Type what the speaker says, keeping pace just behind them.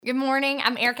Good morning.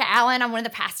 I'm Erica Allen. I'm one of the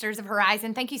pastors of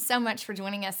Horizon. Thank you so much for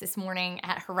joining us this morning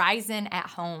at Horizon at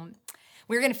Home.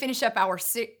 We're going to finish up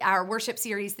our worship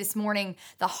series this morning,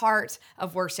 The Heart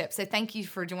of Worship. So thank you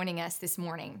for joining us this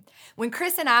morning. When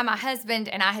Chris and I, my husband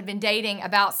and I, had been dating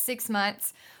about 6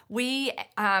 months, we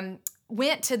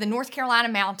went to the North Carolina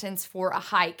mountains for a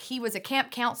hike. He was a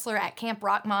camp counselor at Camp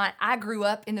Rockmont. I grew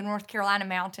up in the North Carolina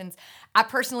mountains. I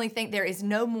personally think there is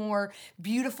no more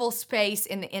beautiful space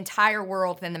in the entire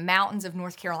world than the mountains of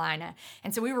North Carolina.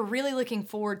 And so we were really looking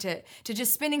forward to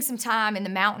just spending some time in the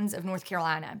mountains of North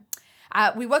Carolina.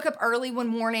 We woke up early one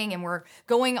morning and we're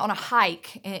going on a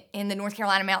hike in the North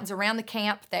Carolina mountains around the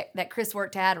camp that Chris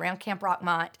worked at, around Camp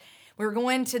Rockmont. We were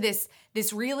going to this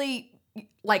really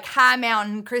high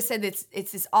mountain. Chris said it's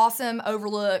this awesome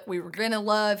overlook. We were gonna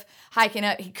love hiking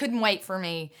up. He couldn't wait for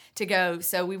me to go.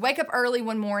 So we wake up early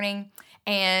one morning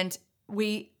and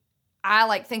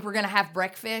I think we're gonna have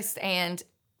breakfast, and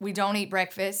we don't eat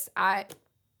breakfast.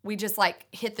 We just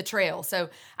hit the trail. So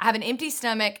I have an empty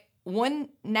stomach, one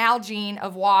Nalgene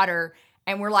of water,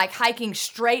 and we're hiking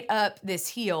straight up this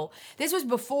hill. This was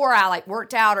before I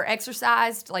worked out or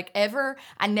exercised ever.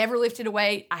 I never lifted a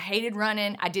weight. I hated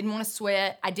running. I didn't want to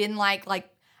sweat. I didn't I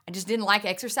just didn't like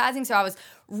exercising. So I was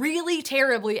really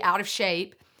terribly out of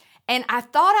shape. And I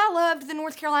thought I loved the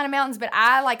North Carolina mountains, but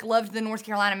I loved the North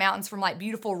Carolina mountains from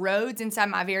beautiful roads inside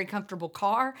my very comfortable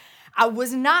car. I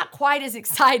was not quite as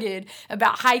excited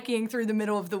about hiking through the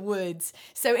middle of the woods.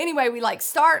 So anyway, we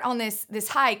start on this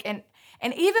hike,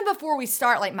 and even before we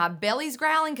start, my belly's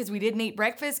growling because we didn't eat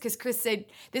breakfast, because Chris said,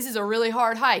 this is a really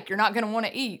hard hike. You're not going to want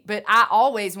to eat. But I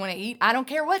always want to eat. I don't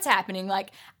care what's happening.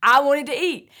 I wanted to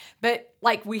eat. But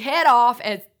we head off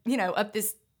up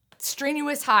this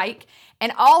strenuous hike,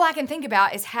 and all I can think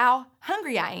about is how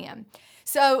hungry I am.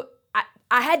 So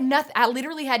I had nothing. I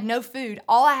literally had no food.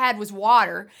 All I had was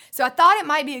water. So I thought it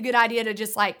might be a good idea to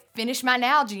just finish my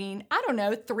Nalgene,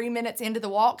 3 minutes into the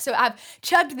walk. So I've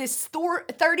chugged this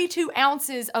 32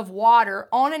 ounces of water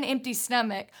on an empty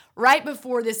stomach right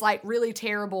before this really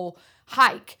terrible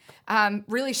hike,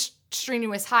 really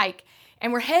strenuous hike.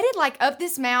 And we're headed up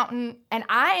this mountain, and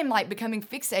I am becoming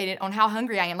fixated on how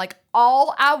hungry I am.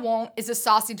 All I want is a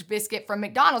sausage biscuit from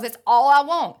McDonald's. That's all I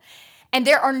want. And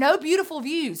there are no beautiful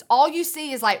views. All you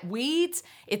see is weeds.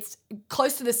 It's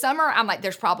close to the summer. I'm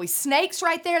there's probably snakes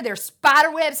right there. There's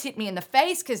spider webs hit me in the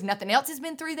face because nothing else has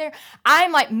been through there.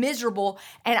 I'm miserable,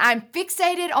 and I'm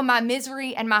fixated on my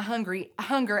misery and my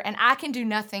hunger, and I can do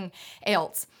nothing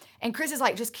else. And Chris is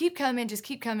just keep coming, just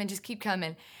keep coming, just keep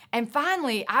coming. And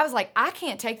finally, I was I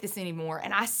can't take this anymore.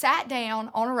 And I sat down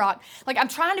on a rock. I'm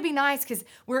trying to be nice because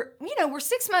we're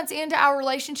 6 months into our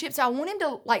relationship. So I want him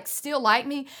to still like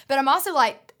me. But I'm also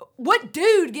what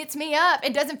dude gets me up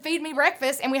and doesn't feed me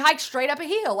breakfast and we hike straight up a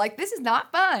hill? This is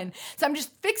not fun. So I'm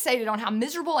just fixated on how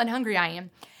miserable and hungry I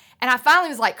am. And I finally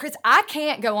was Chris, I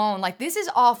can't go on. This is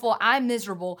awful. I'm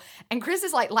miserable. And Chris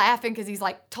is laughing because he's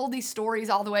told these stories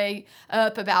all the way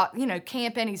up about,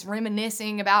 camping. He's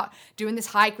reminiscing about doing this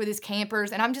hike with his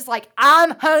campers. And I'm just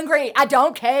I'm hungry. I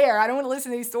don't care. I don't want to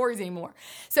listen to these stories anymore.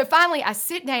 So finally I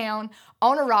sit down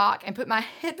on a rock and put my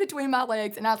head between my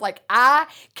legs. And I was I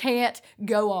can't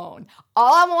go on.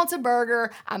 All I want's a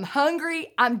burger. I'm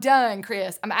hungry. I'm done,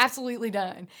 Chris. I'm absolutely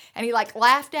done. And he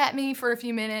laughed at me for a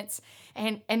few minutes.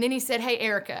 And then he said, hey,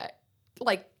 Erica,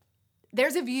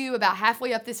 there's a view about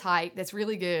halfway up this hike that's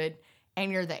really good,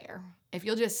 and you're there. If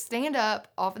you'll just stand up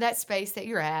off of that space that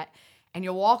you're at, and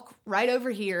you'll walk right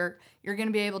over here, you're going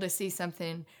to be able to see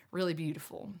something really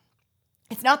beautiful.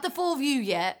 It's not the full view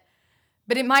yet,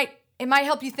 but it might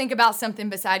help you think about something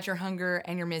besides your hunger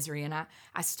and your misery. And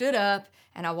I stood up,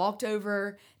 and I walked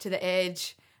over to the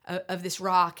edge of this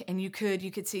rock, and you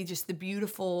could see just the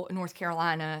beautiful North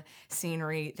Carolina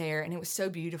scenery there, and it was so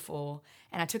beautiful.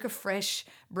 And I took a fresh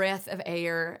breath of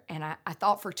air, and I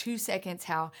thought for 2 seconds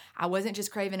how I wasn't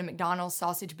just craving a McDonald's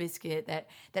sausage biscuit, that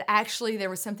actually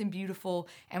there was something beautiful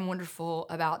and wonderful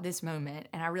about this moment.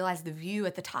 And I realized the view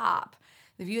at the top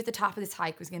of this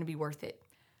hike was going to be worth it.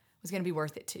 Was going to be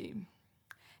worth it too.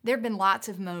 There have been lots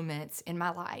of moments in my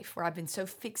life where I've been so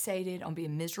fixated on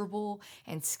being miserable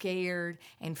and scared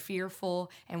and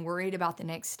fearful and worried about the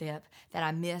next step that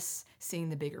I miss seeing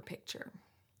the bigger picture.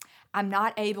 I'm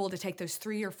not able to take those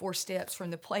 3 or 4 steps from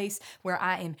the place where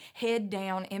I am head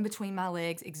down in between my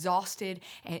legs, exhausted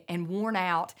and worn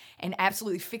out and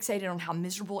absolutely fixated on how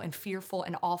miserable and fearful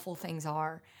and awful things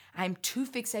are. I'm too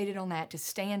fixated on that to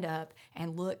stand up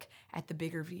and look at the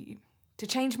bigger view, to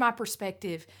change my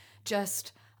perspective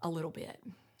just a little bit.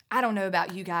 I don't know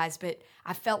about you guys, but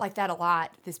I felt like that a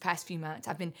lot this past few months.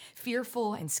 I've been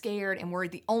fearful and scared and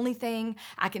worried. The only thing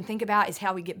I can think about is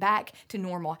how we get back to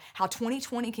normal, how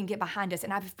 2020 can get behind us.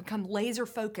 And I've become laser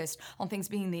focused on things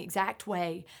being the exact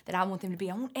way that I want them to be.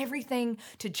 I want everything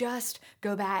to just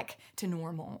go back to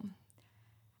normal.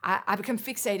 I become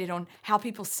fixated on how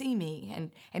people see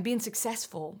me and being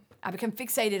successful. I become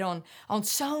fixated on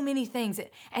so many things.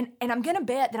 And I'm going to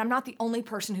bet that I'm not the only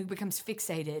person who becomes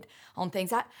fixated on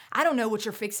things. I don't know what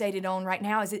you're fixated on right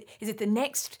now. Is it the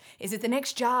next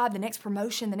job, the next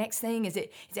promotion, the next thing? Is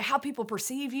it how people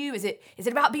perceive you? Is it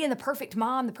about being the perfect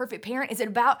mom, the perfect parent? Is it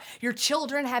about your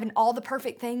children having all the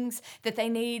perfect things that they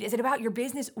need? Is it about your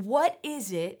business? What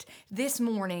is it this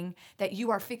morning that you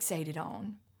are fixated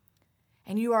on?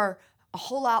 And you are a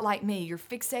whole lot like me. You're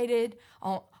fixated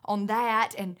on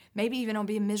that and maybe even on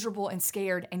being miserable and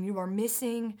scared, and you are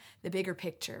missing the bigger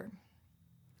picture.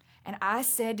 And I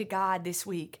said to God this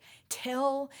week,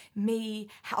 tell me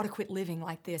how to quit living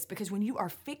like this, because when you are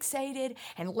fixated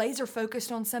and laser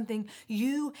focused on something,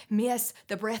 you miss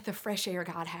the breath of fresh air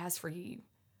God has for you.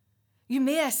 You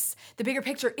miss the bigger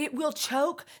picture. It will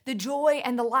choke the joy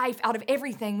and the life out of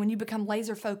everything when you become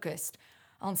laser focused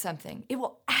on something. It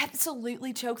will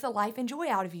absolutely choke the life and joy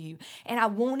out of you. And I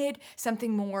wanted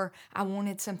something more. I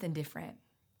wanted something different.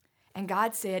 And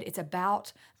God said, it's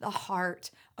about the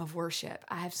heart of worship.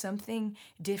 I have something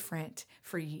different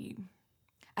for you.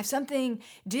 I have something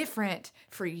different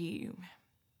for you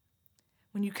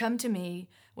when you come to me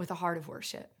with a heart of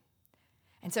worship.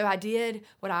 And so I did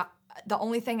the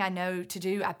only thing I know to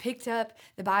do. I picked up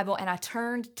the Bible and I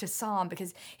turned to Psalm,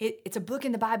 because it's a book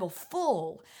in the Bible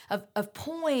full of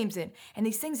poems and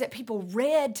these things that people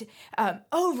read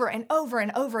over and over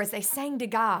and over as they sang to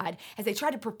God, as they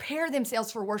tried to prepare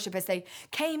themselves for worship, as they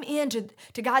came into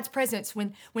God's presence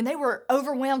when they were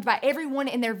overwhelmed by everyone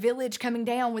in their village coming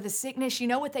down with a sickness. You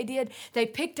know what they did? They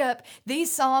picked up these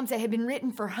Psalms that had been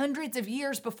written for hundreds of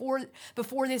years before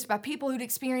this by people who'd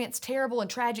experienced terrible and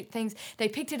tragic things. They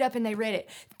picked it up and they read it.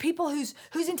 People whose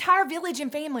entire village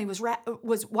and family was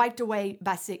wiped away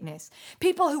by sickness.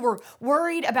 People who were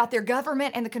worried about their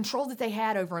government and the control that they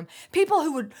had over them. People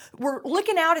who were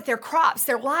looking out at their crops,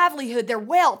 their livelihood, their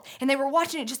wealth, and they were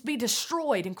watching it just be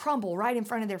destroyed and crumble right in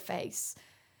front of their face.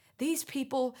 These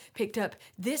people picked up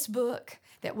this book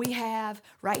that we have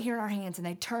right here in our hands, and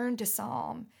they turned to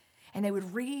Psalm. And they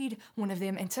would read one of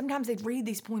them, and sometimes they'd read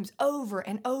these poems over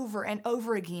and over and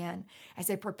over again as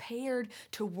they prepared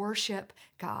to worship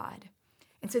God.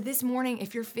 And so this morning,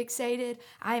 if you're fixated,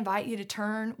 I invite you to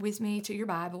turn with me to your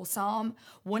Bible, Psalm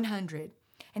 100.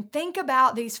 And think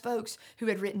about these folks who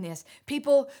had written this.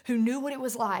 People who knew what it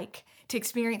was like to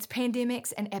experience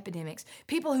pandemics and epidemics.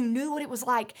 People who knew what it was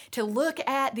like to look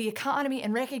at the economy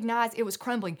and recognize it was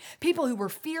crumbling. People who were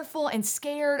fearful and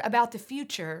scared about the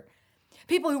future.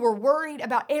 People who were worried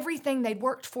about everything they'd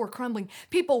worked for crumbling.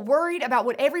 People worried about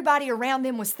what everybody around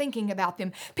them was thinking about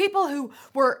them. People who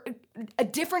were a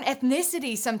different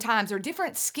ethnicity sometimes, or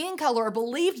different skin color, or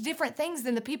believed different things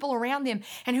than the people around them,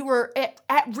 and who were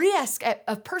at risk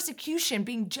of persecution,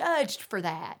 being judged for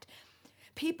that.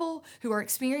 People who are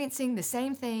experiencing the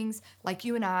same things like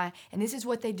you and I, and this is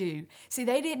what they do. See,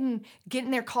 they didn't get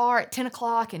in their car at 10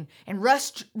 o'clock and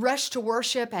rush to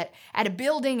worship at a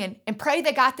building and pray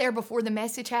they got there before the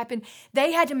message happened.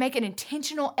 They had to make an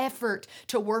intentional effort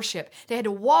to worship. They had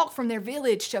to walk from their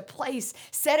village to a place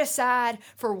set aside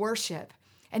for worship.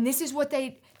 And this is what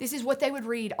they would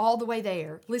read all the way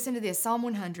there. Listen to this, Psalm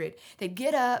 100. They'd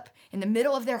get up in the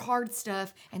middle of their hard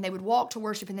stuff and they would walk to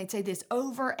worship, and they'd say this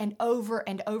over and over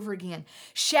and over again.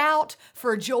 Shout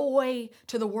for joy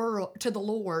to the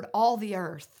Lord, all the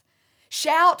earth.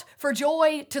 Shout for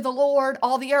joy to the Lord,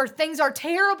 all the earth. Things are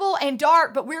terrible and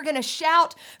dark, but we're going to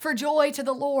shout for joy to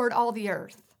the Lord, all the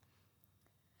earth.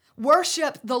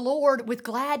 Worship the Lord with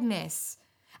gladness.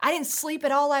 I didn't sleep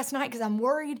at all last night because I'm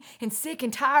worried and sick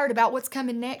and tired about what's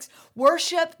coming next.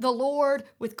 Worship the Lord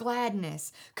with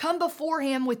gladness. Come before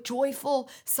him with joyful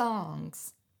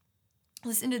songs.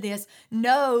 Listen to this.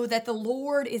 Know that the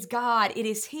Lord is God. It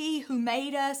is he who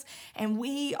made us, and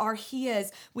we are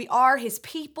his. We are his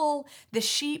people, the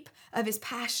sheep of his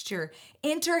pasture.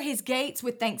 Enter his gates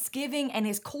with thanksgiving and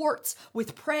his courts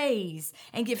with praise,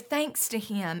 and give thanks to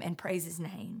him and praise his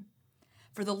name.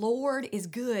 For the Lord is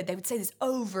good. They would say this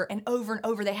over and over and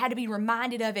over. They had to be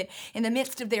reminded of it in the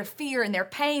midst of their fear and their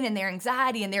pain and their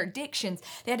anxiety and their addictions.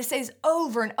 They had to say this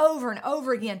over and over and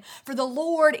over again. For the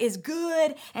Lord is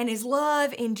good, and his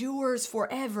love endures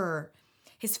forever.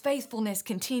 His faithfulness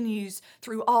continues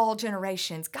through all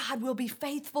generations. God will be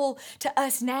faithful to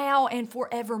us now and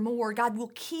forevermore. God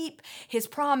will keep his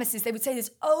promises. They would say this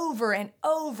over and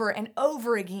over and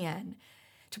over again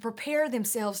to prepare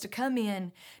themselves to come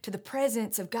in to the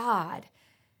presence of God,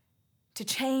 to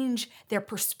change their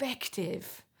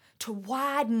perspective, to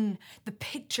widen the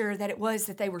picture that it was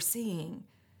that they were seeing,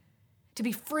 to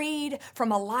be freed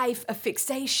from a life of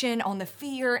fixation on the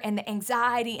fear and the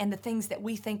anxiety and the things that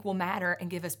we think will matter and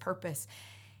give us purpose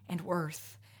and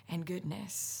worth and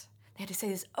goodness. They had to say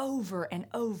this over and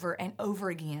over and over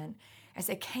again as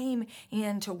they came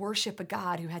in to worship a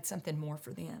God who had something more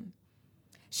for them.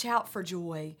 Shout for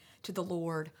joy to the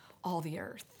Lord, all the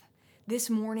earth. This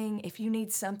morning, if you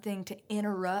need something to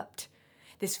interrupt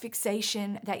this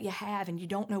fixation that you have and you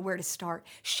don't know where to start,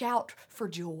 shout for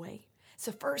joy. It's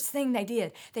the first thing they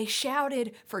did. They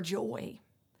shouted for joy.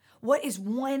 What is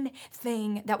one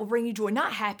thing that will bring you joy?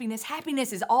 Not happiness.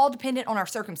 Happiness is all dependent on our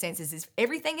circumstances. If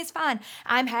everything is fine,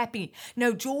 I'm happy.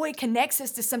 No, joy connects us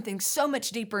to something so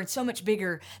much deeper and so much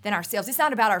bigger than ourselves. It's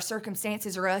not about our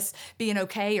circumstances or us being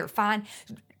okay or fine.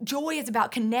 Joy is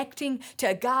about connecting to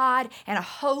a God and a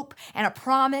hope and a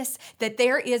promise that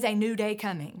there is a new day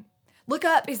coming. Look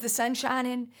up. Is the sun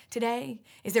shining today?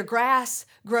 Is there grass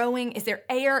growing? Is there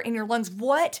air in your lungs?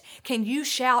 What can you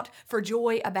shout for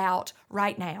joy about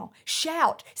right now?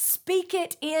 Shout. Speak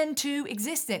it into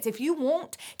existence. If you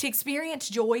want to experience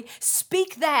joy,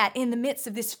 speak that in the midst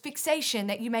of this fixation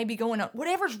that you may be going on.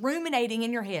 Whatever's ruminating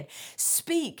in your head,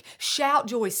 speak. Shout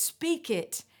joy. Speak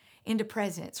it into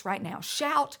presence right now.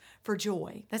 Shout for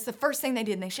joy. That's the first thing they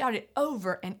did, and they shouted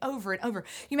over and over and over.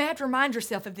 You may have to remind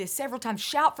yourself of this several times.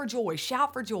 Shout for joy,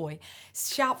 shout for joy,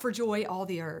 shout for joy, all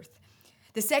the earth.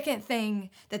 The second thing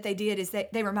that they did is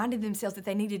that they reminded themselves that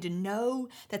they needed to know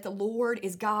that the Lord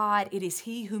is God. It is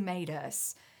He who made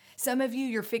us. Some of you,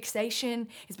 your fixation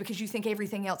is because you think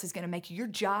everything else is going to make you. Your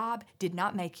job did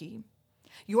not make you.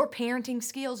 Your parenting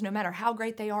skills, no matter how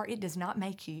great they are, it does not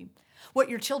make you. What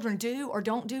your children do or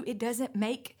don't do, it doesn't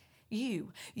make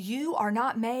you. You are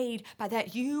not made by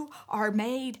that. You are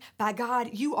made by God.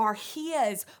 You are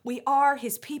His. We are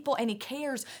His people, and He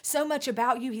cares so much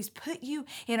about you. He's put you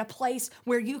in a place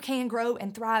where you can grow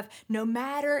and thrive, no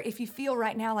matter if you feel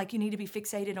right now like you need to be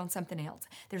fixated on something else.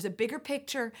 There's a bigger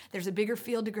picture. There's a bigger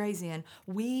field to graze in.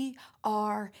 We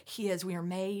are His. We are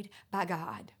made by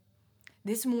God.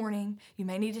 This morning, you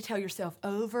may need to tell yourself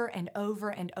over and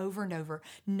over and over and over,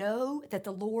 know that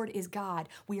the Lord is God.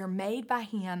 We are made by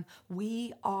Him.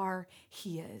 We are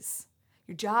His.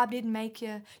 Your job didn't make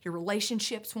you. Your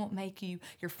relationships won't make you.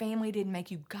 Your family didn't make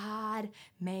you. God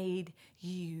made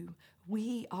you.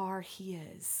 We are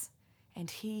His, and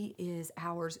He is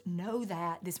ours. Know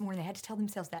that. This morning, they had to tell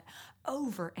themselves that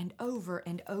over and over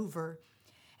and over.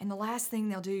 And the last thing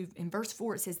they'll do, in verse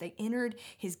 4, it says they entered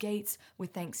His gates with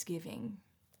thanksgiving.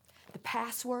 The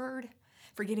password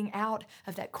for getting out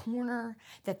of that corner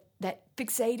that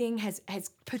fixating has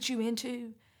put you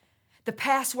into, the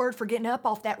password for getting up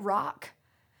off that rock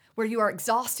where you are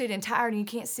exhausted and tired and you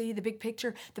can't see the big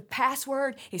picture, the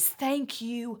password is thank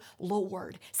you,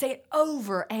 Lord. Say it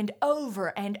over and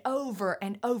over and over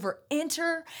and over.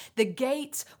 Enter the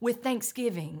gates with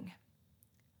thanksgiving.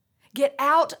 Get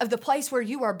out of the place where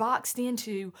you are boxed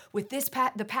into with this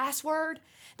the password.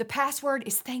 The password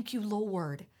is thank you,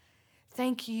 Lord.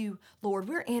 Thank you, Lord.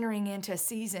 We're entering into a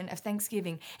season of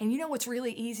Thanksgiving. And you know what's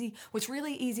really easy? What's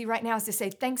really easy right now is to say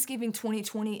Thanksgiving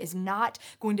 2020 is not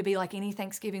going to be like any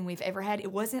Thanksgiving we've ever had.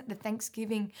 It wasn't the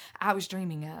Thanksgiving I was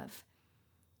dreaming of.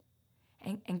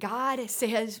 And God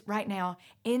says right now,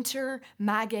 enter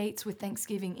my gates with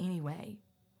thanksgiving anyway.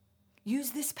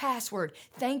 Use this password.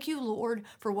 Thank you, Lord,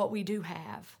 for what we do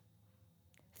have.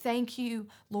 Thank you,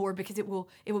 Lord, because it will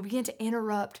begin to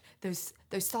interrupt those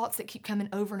thoughts that keep coming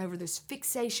over and over, this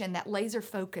fixation, that laser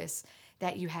focus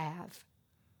that you have.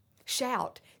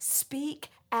 Shout, speak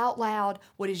out loud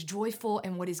what is joyful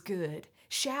and what is good.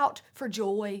 Shout for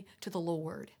joy to the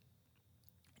Lord.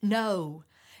 Know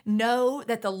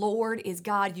that the Lord is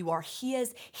God. You are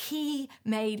His. He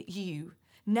made you.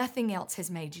 Nothing else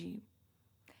has made you.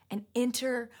 And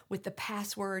enter with the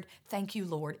password, thank you,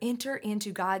 Lord. Enter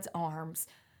into God's arms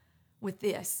with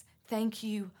this, thank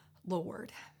you,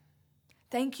 Lord.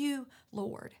 Thank you,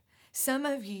 Lord. Some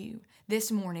of you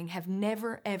this morning have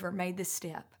never, ever made the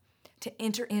step to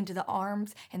enter into the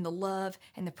arms and the love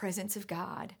and the presence of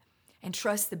God and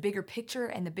trust the bigger picture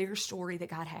and the bigger story that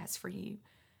God has for you.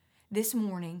 This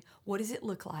morning, what does it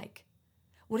look like?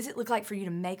 What does it look like for you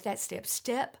to make that step?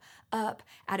 Step up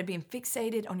out of being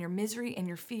fixated on your misery and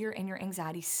your fear and your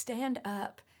anxiety. Stand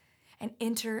up and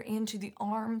enter into the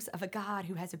arms of a God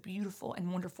who has a beautiful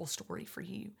and wonderful story for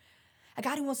you. A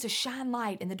God who wants to shine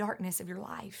light in the darkness of your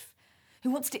life,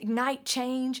 who wants to ignite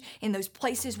change in those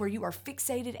places where you are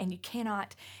fixated and you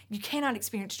cannot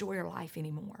experience joy or life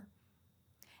anymore.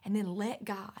 And then let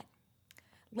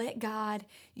God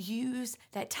use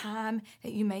that time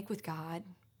that you make with God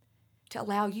to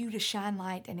allow you to shine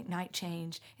light and ignite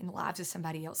change in the lives of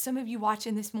somebody else. Some of you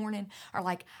watching this morning are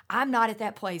like, I'm not at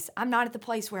that place. I'm not at the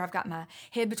place where I've got my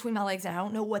head between my legs and I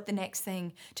don't know what the next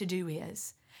thing to do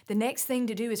is. The next thing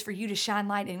to do is for you to shine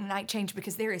light and ignite change,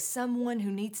 because there is someone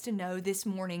who needs to know this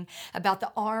morning about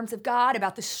the arms of God,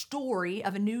 about the story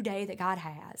of a new day that God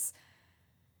has.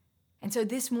 And so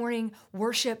this morning,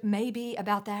 worship may be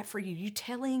about that for you. You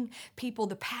telling people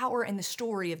the power and the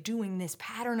story of doing this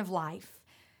pattern of life,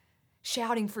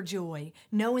 shouting for joy,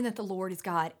 knowing that the Lord is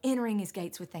God, entering his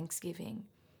gates with thanksgiving.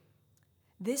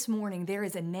 This morning, there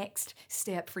is a next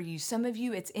step for you. Some of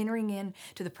you, it's entering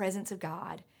into the presence of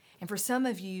God. And for some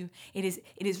of you, it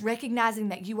is recognizing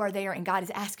that you are there and God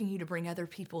is asking you to bring other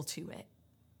people to it.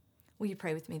 Will you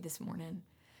pray with me this morning?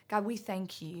 God, we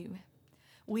thank you.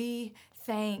 We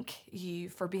thank you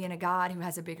for being a God who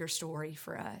has a bigger story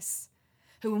for us.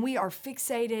 Who, when we are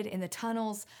fixated in the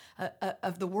tunnels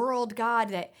of the world, God,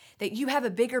 that you have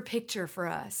a bigger picture for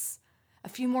us. A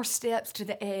few more steps to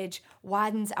the edge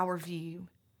widens our view,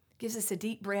 gives us a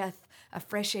deep breath of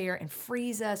fresh air, and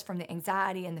frees us from the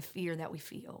anxiety and the fear that we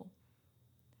feel.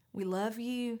 We love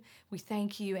you, we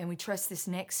thank you, and we trust this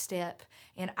next step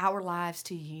in our lives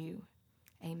to you.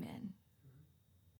 Amen.